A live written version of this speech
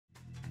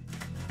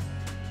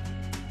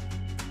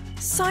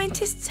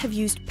Scientists have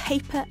used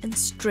paper and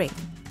string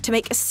to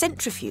make a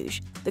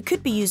centrifuge that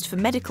could be used for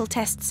medical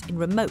tests in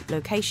remote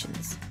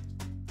locations.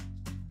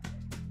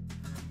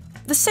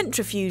 The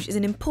centrifuge is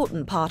an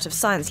important part of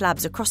science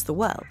labs across the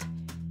world.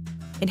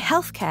 In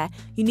healthcare,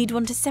 you need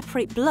one to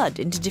separate blood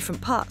into different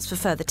parts for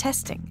further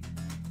testing.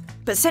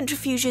 But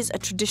centrifuges are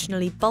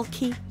traditionally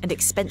bulky and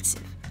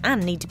expensive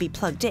and need to be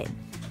plugged in.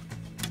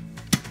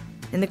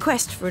 In the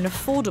quest for an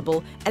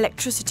affordable,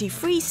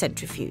 electricity-free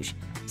centrifuge,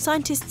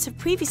 scientists have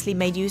previously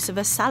made use of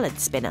a salad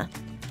spinner,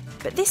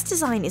 but this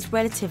design is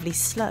relatively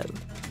slow.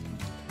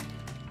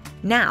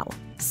 Now,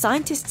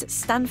 scientists at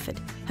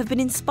Stanford have been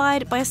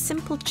inspired by a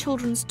simple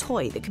children's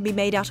toy that can be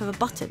made out of a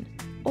button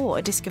or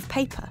a disc of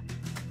paper.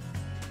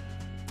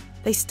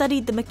 They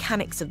studied the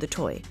mechanics of the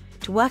toy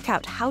to work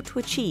out how to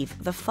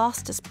achieve the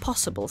fastest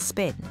possible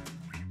spin.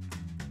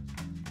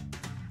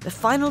 The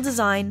final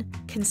design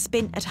can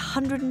spin at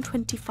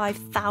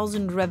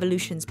 125,000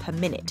 revolutions per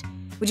minute,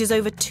 which is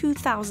over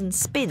 2,000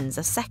 spins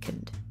a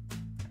second.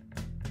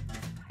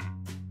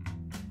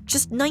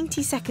 Just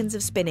 90 seconds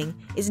of spinning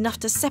is enough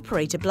to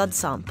separate a blood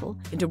sample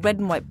into red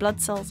and white blood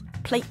cells,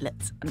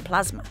 platelets, and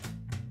plasma.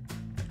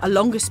 A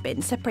longer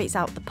spin separates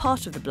out the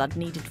part of the blood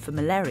needed for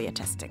malaria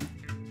testing.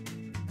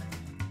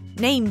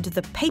 Named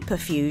the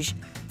paperfuge,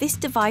 this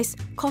device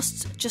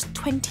costs just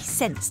 20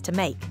 cents to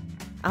make,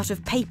 out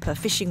of paper,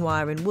 fishing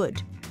wire, and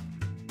wood.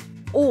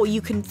 Or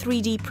you can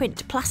 3D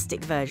print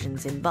plastic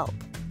versions in bulk.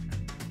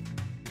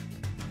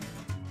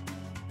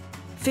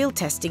 Field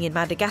testing in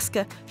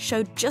Madagascar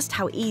showed just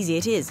how easy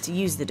it is to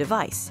use the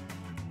device,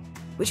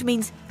 which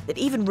means that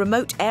even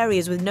remote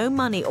areas with no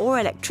money or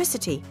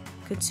electricity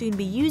could soon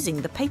be using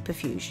the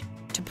paperfuge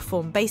to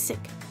perform basic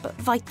but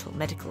vital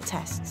medical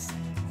tests.